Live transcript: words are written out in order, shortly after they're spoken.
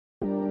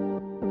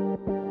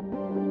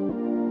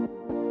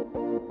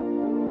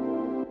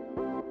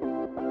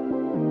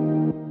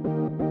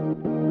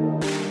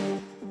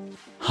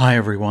Hi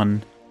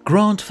everyone,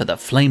 Grant for the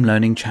Flame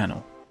Learning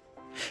channel.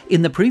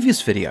 In the previous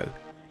video,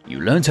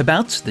 you learnt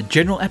about the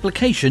general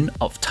application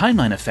of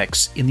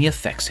TimelineFX in the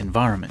effects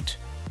environment.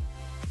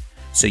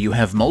 So you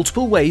have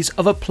multiple ways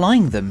of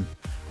applying them,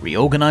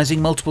 reorganizing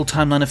multiple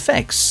timeline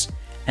effects,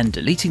 and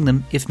deleting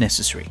them if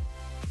necessary.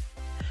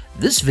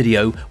 This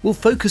video will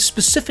focus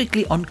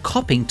specifically on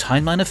copying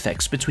timeline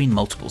effects between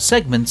multiple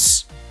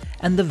segments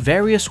and the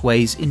various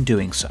ways in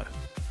doing so.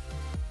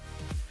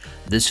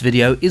 This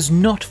video is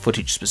not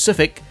footage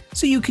specific,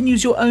 so you can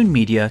use your own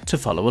media to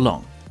follow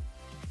along.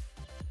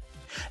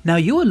 Now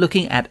you are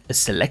looking at a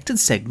selected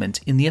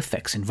segment in the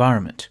effects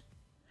environment,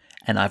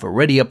 and I've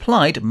already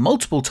applied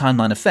multiple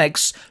timeline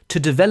effects to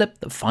develop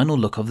the final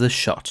look of this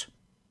shot.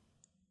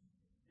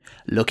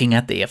 Looking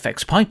at the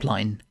effects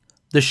pipeline,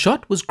 the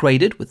shot was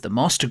graded with the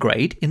master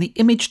grade in the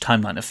image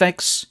timeline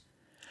effects,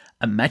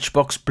 a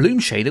matchbox bloom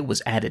shader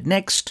was added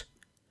next,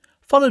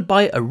 followed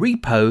by a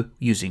repo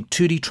using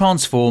 2D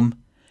transform,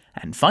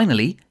 and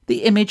finally,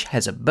 the image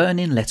has a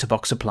burn-in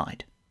letterbox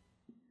applied.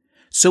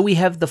 So we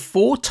have the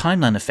 4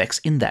 timeline effects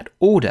in that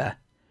order,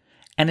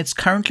 and it's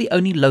currently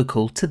only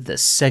local to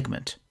this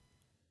segment.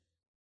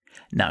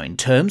 Now in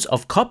terms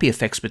of copy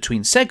effects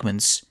between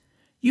segments,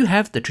 you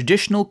have the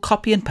traditional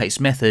copy and paste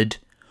method,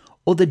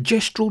 or the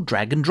gestural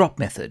drag and drop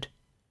method.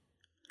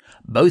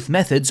 Both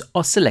methods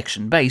are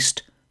selection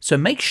based, so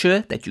make sure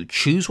that you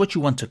choose what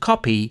you want to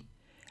copy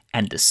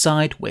and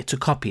decide where to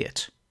copy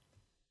it.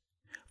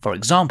 For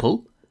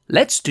example,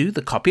 let's do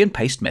the copy and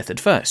paste method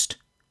first.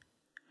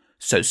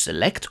 So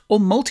select or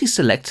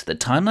multi-select the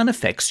timeline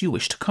effects you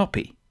wish to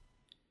copy.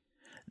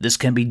 This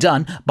can be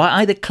done by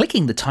either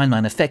clicking the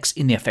timeline effects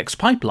in the effects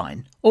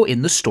pipeline or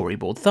in the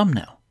storyboard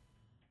thumbnail.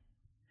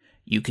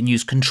 You can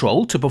use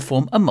Control to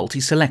perform a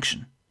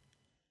multi-selection.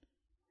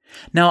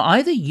 Now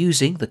either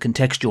using the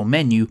contextual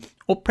menu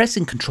or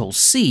pressing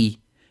Ctrl+C,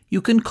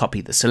 you can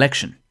copy the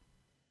selection.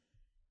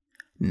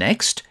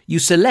 Next, you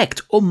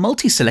select or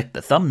multi-select the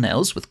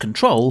thumbnails with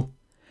Control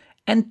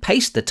and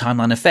paste the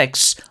timeline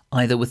effects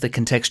either with the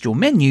contextual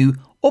menu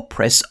or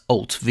press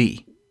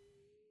Alt-V.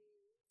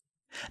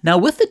 Now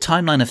with the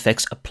timeline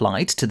effects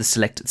applied to the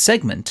selected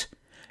segment,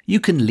 you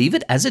can leave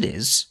it as it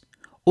is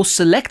or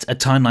select a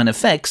timeline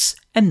effects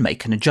and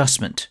make an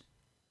adjustment.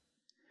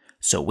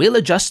 So we'll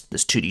adjust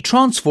this 2D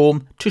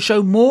transform to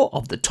show more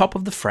of the top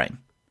of the frame.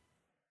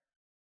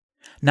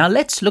 Now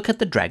let's look at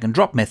the drag and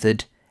drop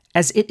method,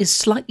 as it is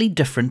slightly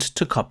different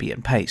to copy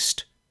and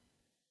paste.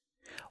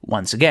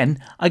 Once again,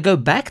 I go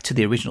back to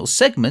the original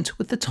segment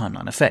with the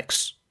timeline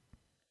effects.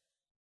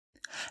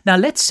 Now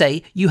let's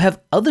say you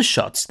have other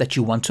shots that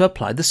you want to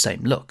apply the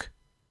same look.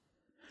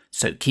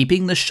 So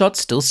keeping the shot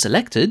still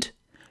selected,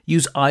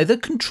 use either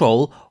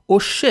Ctrl or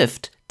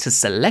Shift to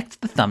select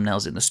the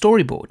thumbnails in the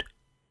storyboard.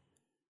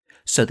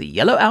 So the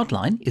yellow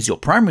outline is your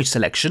primary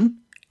selection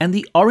and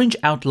the orange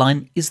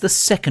outline is the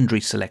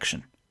secondary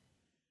selection.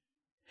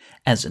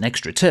 As an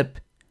extra tip,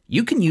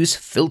 you can use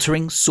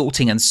filtering,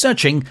 sorting, and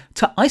searching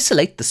to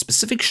isolate the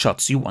specific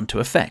shots you want to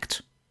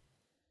affect.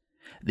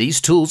 These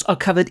tools are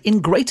covered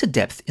in greater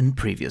depth in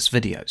previous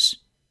videos.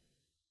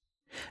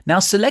 Now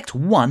select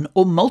one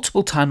or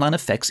multiple timeline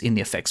effects in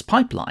the effects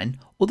pipeline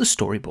or the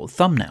storyboard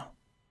thumbnail.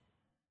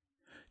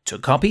 To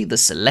copy the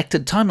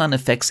selected timeline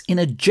effects in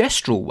a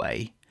gestural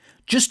way,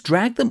 just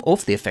drag them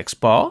off the effects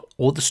bar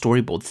or the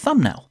storyboard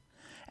thumbnail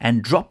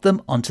and drop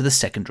them onto the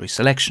secondary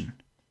selection.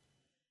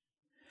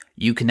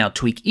 You can now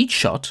tweak each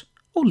shot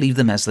or leave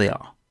them as they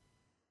are.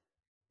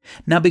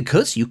 Now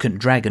because you can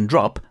drag and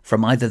drop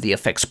from either the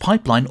effects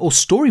pipeline or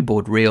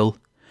storyboard reel,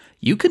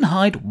 you can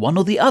hide one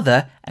or the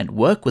other and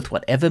work with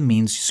whatever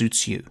means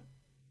suits you.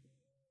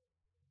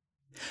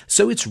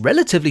 So it's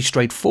relatively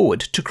straightforward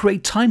to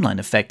create timeline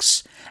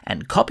effects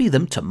and copy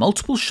them to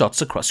multiple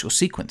shots across your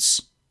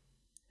sequence.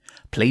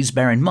 Please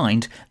bear in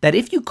mind that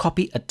if you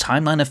copy a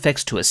timeline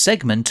effects to a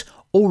segment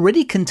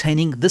already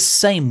containing the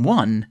same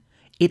one,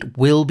 it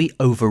will be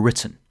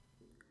overwritten.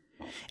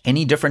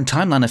 Any different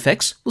timeline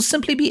effects will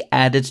simply be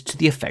added to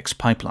the effects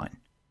pipeline.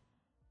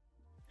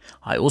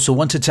 I also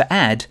wanted to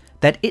add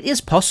that it is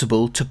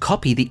possible to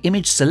copy the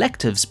image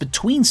selectives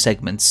between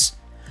segments,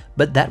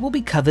 but that will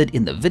be covered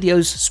in the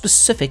videos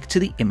specific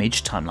to the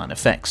image timeline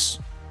effects.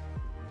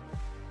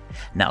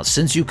 Now,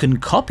 since you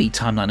can copy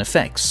timeline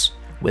effects,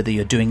 whether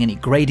you're doing any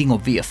grading or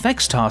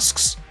VFX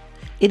tasks,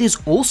 it is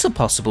also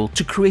possible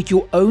to create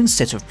your own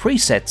set of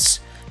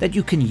presets that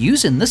you can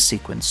use in this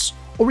sequence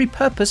or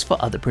repurpose for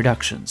other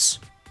productions.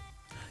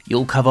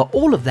 You'll cover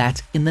all of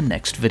that in the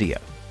next video.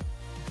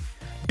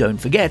 Don't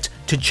forget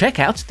to check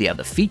out the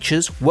other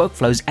features,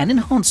 workflows, and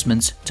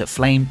enhancements to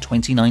Flame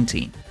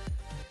 2019.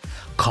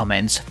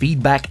 Comments,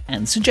 feedback,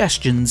 and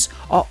suggestions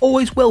are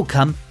always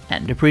welcome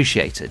and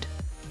appreciated.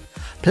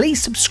 Please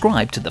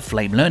subscribe to the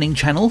Flame Learning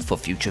channel for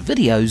future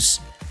videos,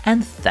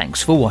 and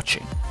thanks for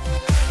watching.